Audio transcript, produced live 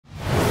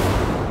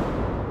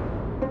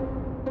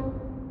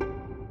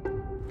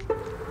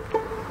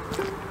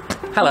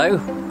Hello,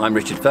 I'm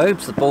Richard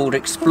Vobes, the Bald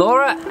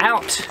Explorer,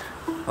 out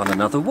on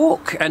another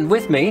walk, and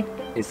with me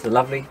is the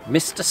lovely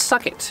Mr.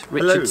 Suggett,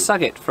 Richard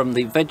Suggett from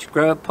the Veg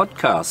Grower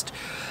podcast,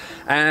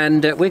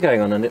 and we're going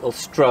on a little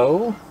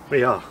stroll.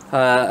 We are.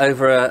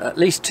 Over at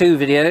least 2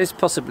 videos,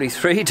 possibly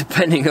 3,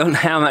 depending on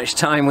how much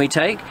time we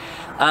take.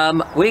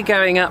 We're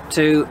going up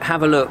to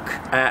have a look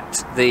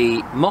at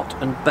the Motte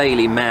and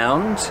Bailey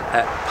Mound,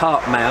 at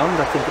Park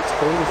Mound, I think it's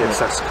called, isn't it? Yes,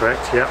 that's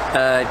correct,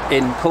 yeah.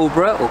 In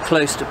Pulborough, or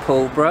close to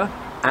Pulborough,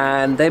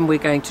 and then we're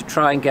going to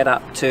try and get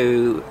up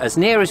to, as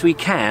near as we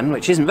can,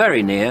 which isn't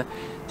very near,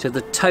 to the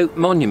Toat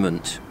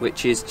Monument,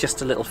 which is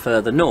just a little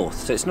further north.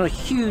 So it's not a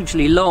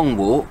hugely long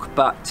walk,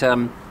 but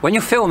when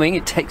you're filming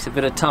it takes a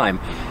bit of time.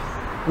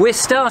 We're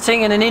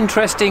starting in an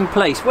interesting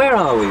place. Where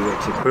are we,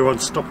 Richard? We're on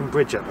Stopham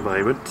Bridge at the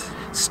moment.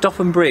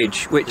 Stopham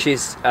Bridge, which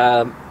is,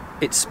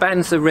 it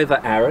spans the River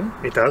Arun.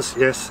 It does,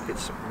 yes.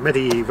 It's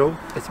medieval.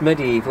 It's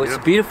medieval, it's a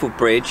beautiful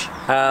bridge.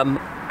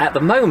 At the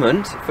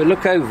moment, if we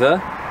look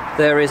over,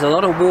 there is a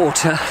lot of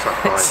water.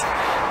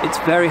 It's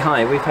very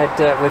high. We've had,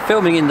 we're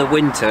filming in the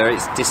winter,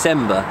 it's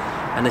December,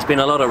 and there's been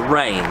a lot of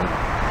rain.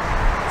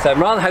 So I'm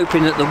rather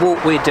hoping that the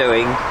walk we're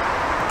doing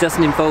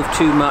doesn't involve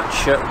too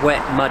much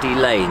wet, muddy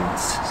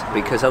lanes,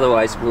 because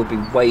otherwise we'll be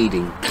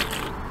wading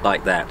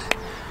like that.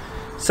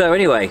 So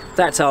anyway,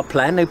 that's our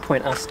plan. No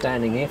point us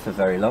standing here for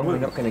very long. We're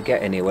not going to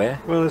get anywhere.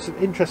 Well, there's an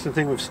interesting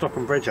thing with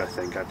Stopham Bridge, I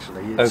think,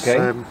 actually. It's,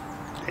 okay.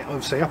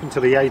 Obviously, up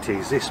until the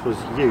 80s, this was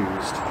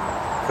used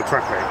for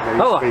traffic.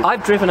 Oh,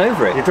 I've driven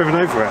over it. You've driven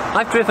over it?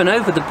 I've driven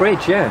over the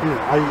bridge, yeah.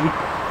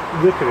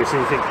 You look at this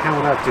and you think, how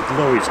on earth did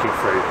lorries get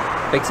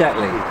through?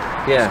 Exactly,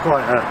 yeah.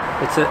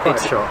 It's quite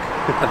a shock.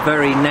 A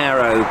very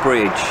narrow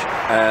bridge,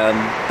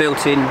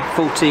 built in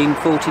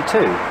 1442.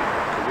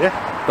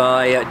 Yeah.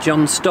 By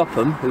John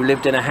Stopham, who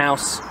lived in a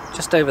house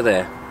just over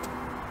there.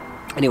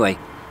 Anyway,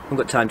 I haven't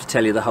got time to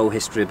tell you the whole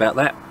history about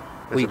that.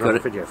 We've got a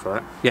video for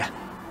that. Yeah,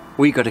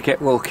 we got to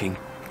get walking.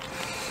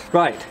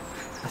 Right,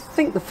 I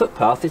think the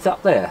footpath is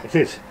up there. It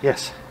is,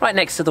 yes. Right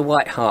next to the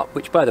White Hart,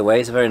 which, by the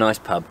way, is a very nice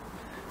pub.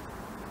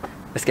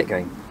 Let's get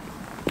going.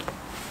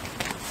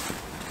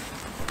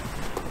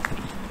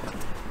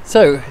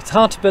 So, it's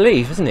hard to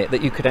believe, isn't it,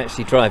 that you could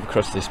actually drive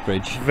across this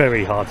bridge?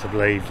 Very hard to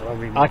believe.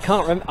 I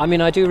can't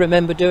I do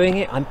remember doing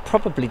it. I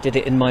probably did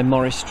it in my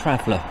Morris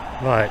Traveller.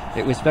 Right.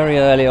 It was very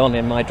early on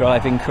in my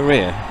driving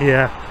career.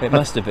 Yeah. It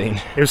must have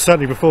been. It was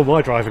certainly before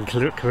my driving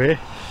career.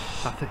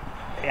 I think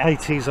in the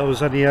 80s I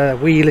was only a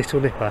wee little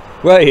nipper.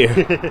 Were you?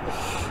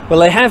 Well,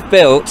 they have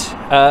built,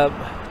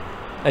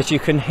 as you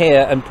can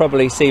hear and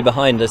probably see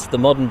behind us, the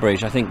modern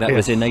bridge. I think that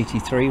was in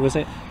 83, was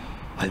it?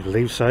 I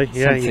believe so,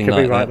 yeah. Something you could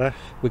like be right that.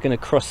 there. We're going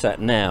to cross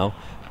that now.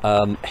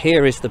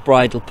 Here is the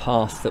bridle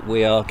path that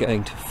we are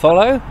going to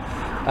follow,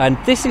 and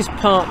this is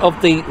part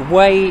of the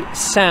Way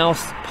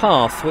South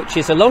path, which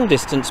is a long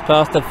distance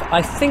path of,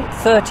 I think,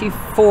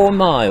 34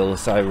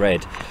 miles, I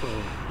read.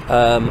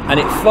 And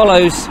it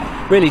follows,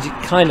 really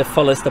kind of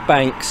follows the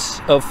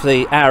banks of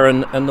the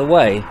Arun and the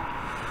Way,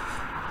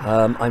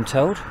 I'm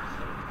told.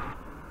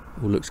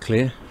 All looks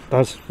clear.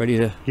 Does. Ready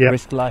to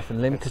risk life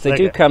and limb, because they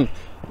do come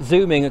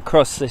zooming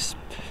across this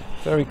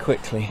very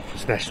quickly.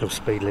 It's National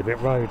Speed Limit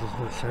Road,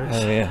 isn't it? So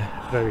it's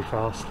very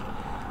fast.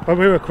 But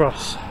we're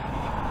across.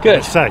 Good.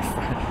 It's safe.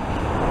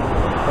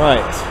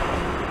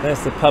 Right,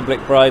 there's the public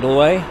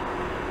bridleway,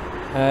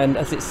 and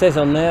as it says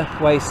on there,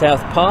 Way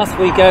South Path,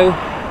 we go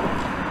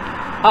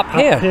up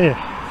here.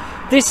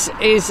 This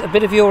is a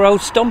bit of your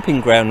old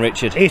stomping ground,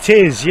 Richard. It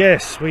is,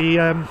 yes.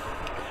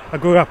 I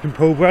grew up in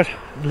Pulborough,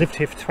 lived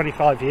here for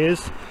 25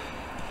 years,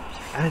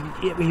 and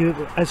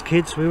as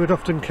kids we would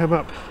often come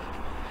up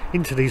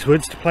into these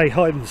woods to play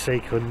hide and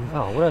seek. And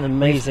oh, what an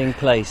amazing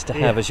place to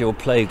have as your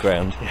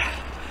playground. Yeah.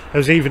 There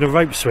was even a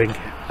rope swing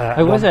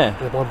was there?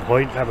 at one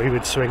point that we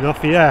would swing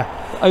off, yeah.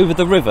 Over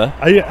the river?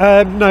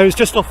 No, it was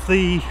just off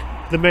the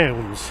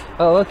mounds.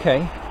 Oh,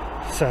 okay.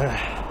 So,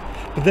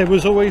 but there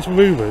was always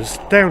rumours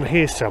down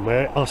here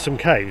somewhere are some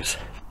caves.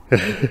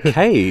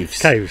 Caves?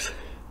 Caves.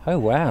 Oh,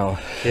 wow.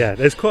 Yeah,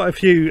 there's quite a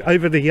few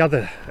over the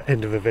other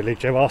end of the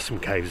village. There are some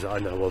caves that I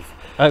know of.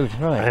 Oh,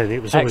 right. And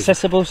it was always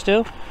accessible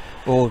still?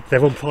 Or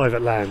they're on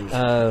private land.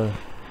 Oh,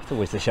 it's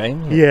always a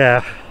shame, isn't it?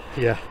 Yeah,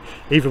 yeah.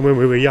 Even when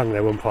we were young,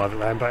 they were on private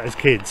land, but as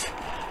kids,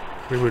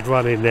 we would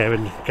run in there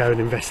and go and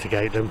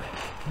investigate them.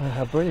 Oh,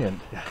 how brilliant.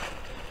 Yeah.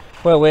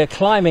 Well, we're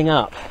climbing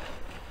up,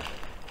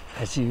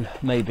 as you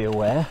may be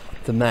aware,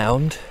 the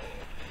mound,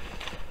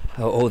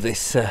 or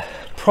this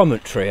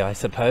promontory, I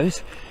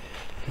suppose,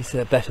 is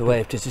a better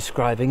way of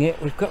describing it.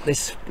 We've got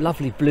this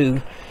lovely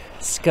blue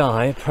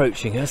sky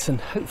approaching us, and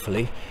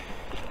hopefully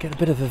get a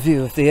bit of a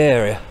view of the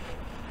area.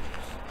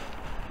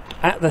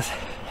 At the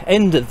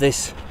end of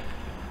this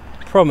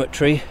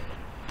promontory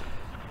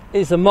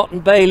is a Motte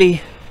and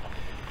Bailey,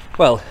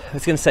 well, I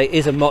was going to say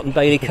is a Motte and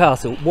Bailey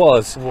castle,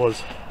 was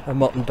a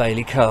Motte and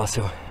Bailey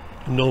castle.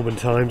 Norman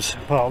times,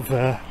 part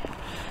of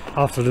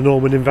after the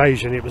Norman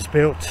invasion, it was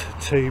built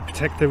to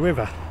protect the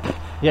river.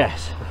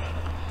 Yes,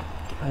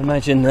 I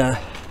imagine the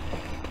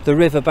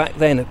river back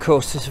then, of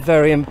course, is a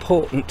very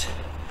important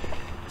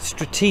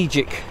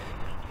strategic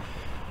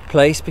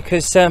place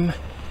because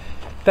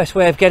best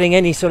way of getting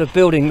any sort of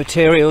building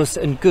materials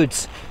and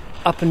goods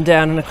up and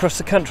down and across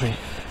the country.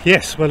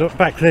 Yes, well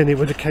back then it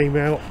would have came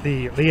out,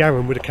 the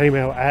Arun would have came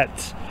out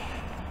at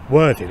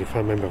Worthing, if I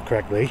remember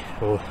correctly,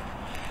 or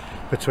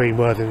between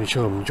Worthing and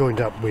Shoreham, joined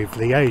up with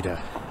the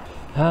Ada.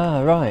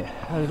 Ah, right.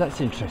 Oh,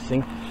 that's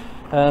interesting.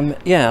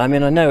 Yeah, I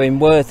mean, I know in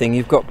Worthing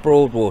you've got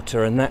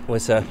Broadwater, and that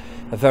was a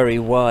very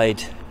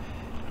wide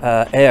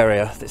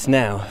area that's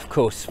now, of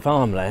course,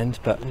 farmland,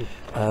 but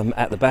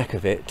at the back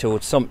of it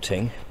towards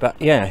Sompting. But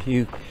yeah,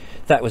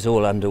 that was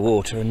all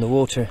underwater, and the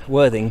water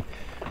Worthing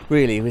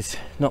really was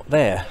not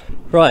there.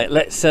 Right,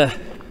 let's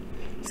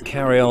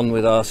carry on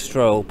with our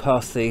stroll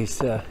past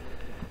these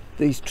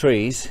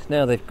trees.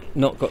 Now they've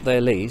not got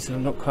their leaves,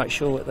 I'm not quite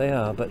sure what they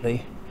are, but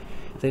they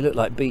look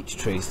like beech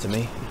trees to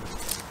me.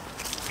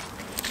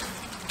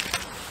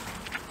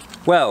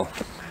 Well,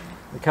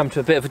 we come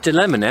to a bit of a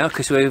dilemma now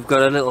because we've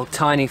got a little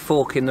tiny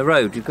fork in the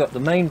road. You've got the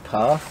main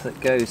path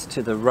that goes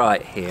to the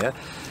right here,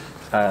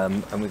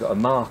 and we've got a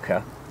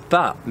marker,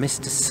 but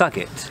Mr.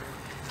 Suggett,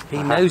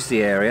 he knows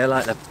the area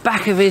like the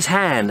back of his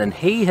hand, and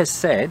he has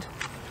said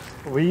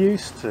we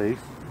used to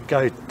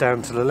go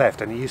down to the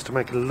left and it used to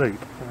make a loop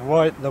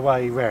right the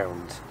way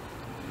round.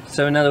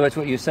 So in other words,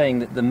 what you're saying,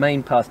 that the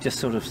main path just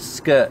sort of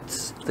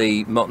skirts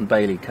the Motte and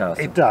Bailey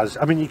castle? It does.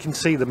 I mean, you can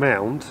see the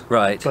mound,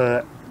 right,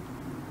 but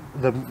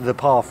the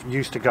path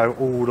used to go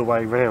all the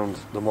way round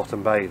the Motte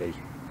and Bailey.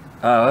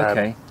 Oh,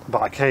 okay.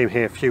 But I came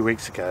here a few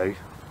weeks ago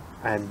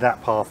and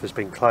that path has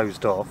been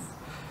closed off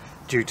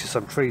due to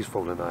some trees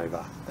falling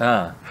over.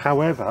 Ah.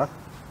 However,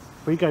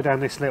 if we go down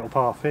this little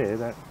path here,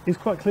 that is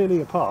quite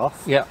clearly a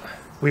path. Yeah.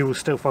 We will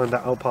still find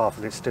that old path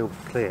and it's still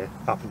clear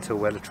up until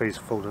where the trees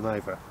have fallen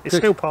over. It's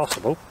Good. still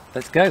passable.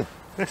 Let's go.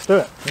 Let's do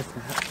it.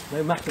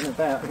 No mucking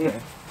about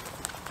here.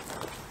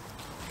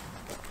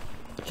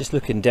 Just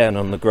looking down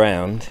on the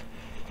ground,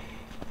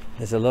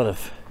 there's a lot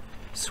of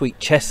sweet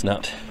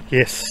chestnut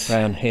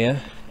around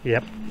here.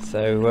 Yep.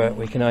 So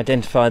we can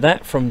identify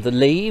that from the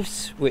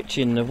leaves, which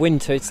in the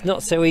winter it's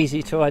not so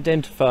easy to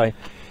identify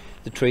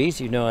the trees.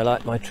 You know I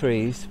like my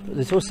trees. But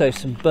there's also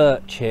some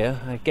birch here.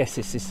 I guess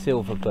this is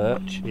silver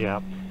birch.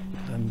 Yeah.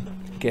 I'm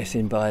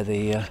guessing by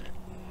the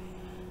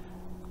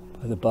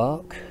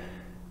bark.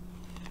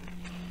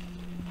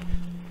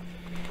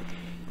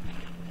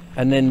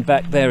 And then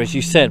back there, as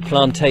you said,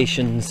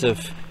 plantations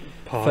of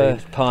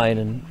pine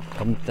and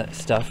that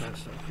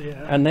stuff.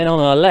 Yeah. And then on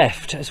our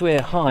left, as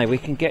we're high, we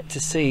can get to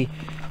see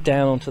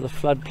down onto the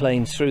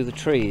floodplains through the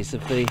trees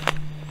of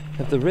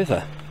the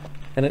river,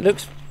 and it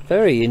looks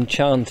very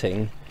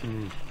enchanting,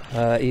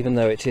 even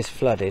though it is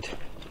flooded.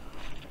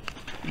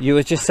 You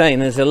were just saying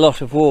there's a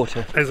lot of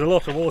water. There's a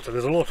lot of water.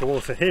 There's a lot of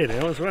water here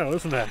now as well,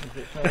 isn't there?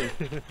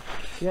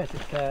 Yes,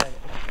 it's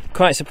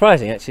quite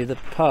surprising actually. The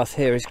path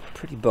here is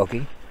pretty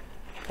boggy,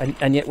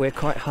 and yet we're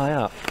quite high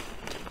up.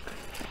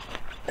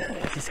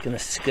 I'm just going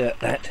to skirt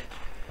that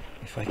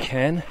if I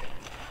can.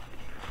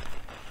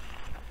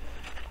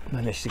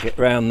 Managed to get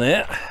round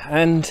there,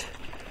 and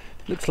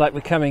looks like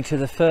we're coming to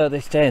the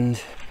furthest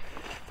end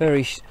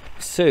very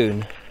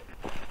soon.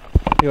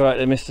 You all right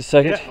there, Mr.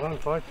 Suggett? Yeah, I'm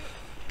fine.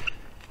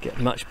 Get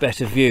a much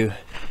better view,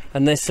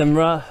 and there's some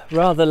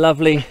rather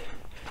lovely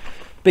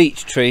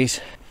beech trees.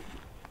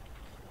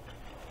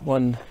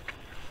 One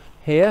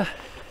here,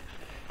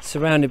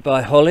 surrounded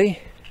by holly.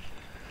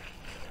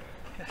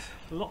 Yes,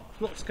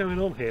 lots going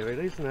on here,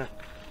 really, isn't there?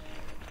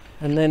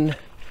 And then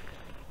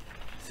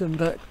some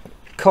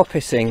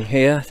coppicing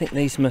here. I think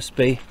these must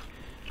be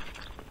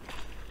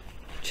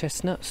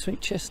chestnut,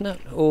 sweet chestnut,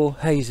 or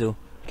hazel.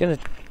 I'm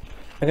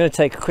gonna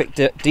take a quick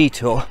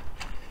detour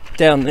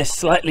down this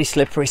slightly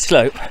slippery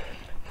slope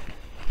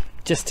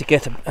just to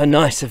get a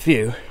nicer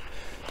view.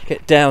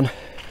 Get down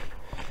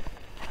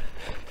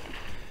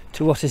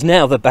to what is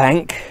now the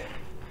bank,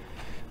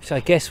 which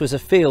I guess was a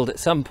field at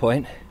some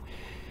point,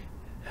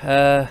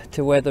 to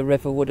where the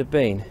river would have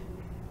been.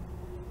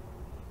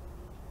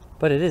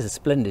 But it is a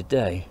splendid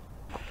day.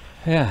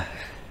 Yeah,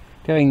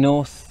 going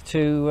north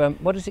to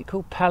what is it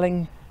called?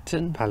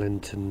 Pallington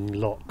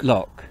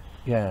Lock.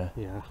 Yeah.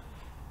 Yeah.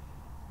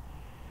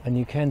 And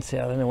you can see,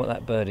 I don't know what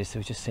that bird is, so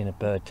we've just seen a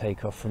bird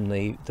take off from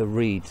the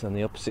reeds on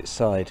the opposite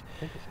side. I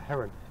think it's a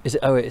heron. Is it?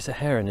 Oh, it's a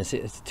heron, is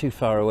it? It's too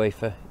far away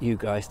for you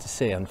guys to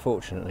see,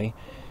 unfortunately.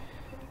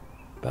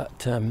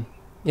 But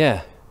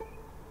yeah.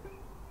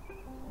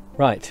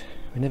 Right,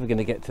 we're never going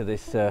to get to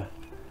this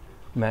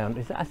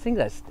mound. I think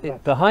that's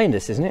it behind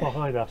us, isn't it?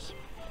 Behind us.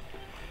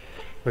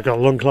 We've got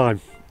a long climb.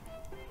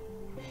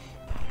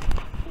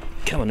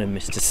 Come on in,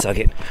 Mr.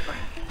 Suggett.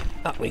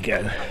 Up we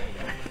go.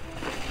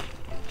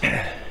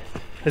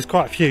 There's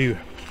quite a few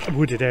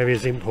wooded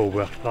areas in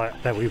Pulborough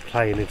like that we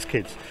play in as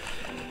kids.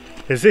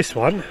 There's this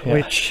one,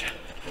 which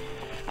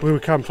we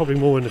would come probably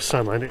more in the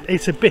summer, and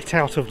it's a bit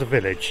out of the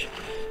village,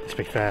 to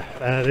be fair.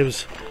 There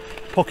was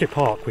Pocket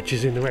Park, which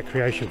is in the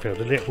recreation field,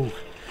 a little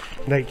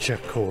nature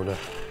corner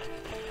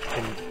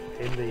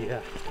in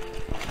the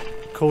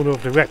corner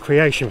of the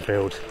recreation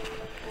field.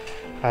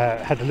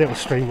 Had a little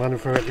stream running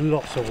through it,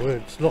 lots of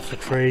woods, lots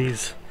of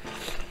trees.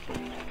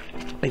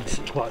 It's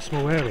quite a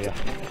small area.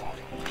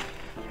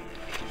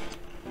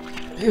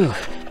 Ew.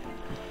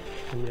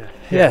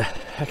 Yeah,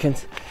 I can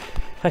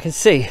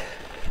see.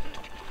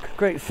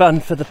 Great fun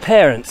for the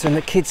parents when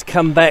the kids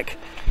come back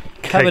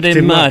covered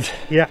in mud.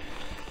 Yeah.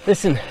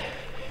 Listen,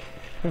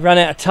 we've run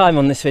out of time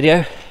on this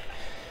video.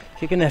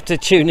 You're going to have to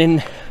tune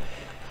in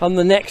on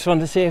the next one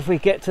to see if we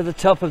get to the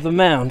top of the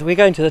mound. We're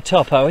going to the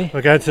top, are we?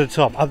 We're going to the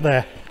top, up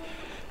there.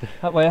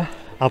 Up where?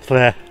 Up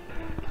there.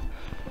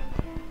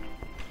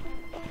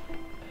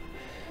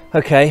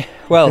 Okay,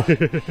 well,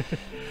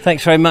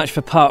 thanks very much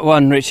for part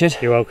one, Richard.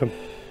 You're welcome.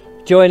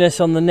 Join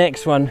us on the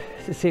next one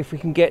to see if we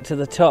can get to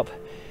the top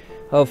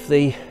of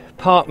the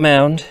Park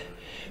Mound,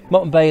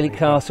 Motte and Bailey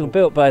Castle,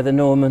 built by the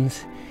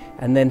Normans,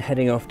 and then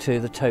heading off to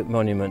the Toat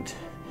Monument.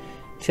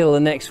 Till the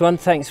next one,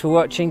 thanks for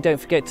watching. Don't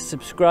forget to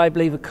subscribe,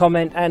 leave a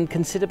comment, and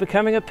consider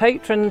becoming a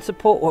patron and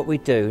support what we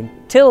do.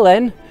 Till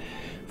then,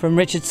 from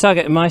Richard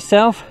Suggett and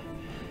myself,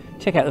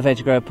 check out the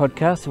Veg Grower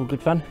podcast, all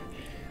good fun.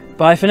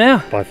 Bye for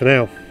now. Bye for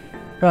now.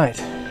 Right.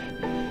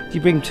 You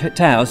bring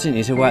towels, didn't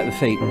you, to wipe the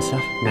feet and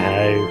stuff?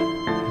 No.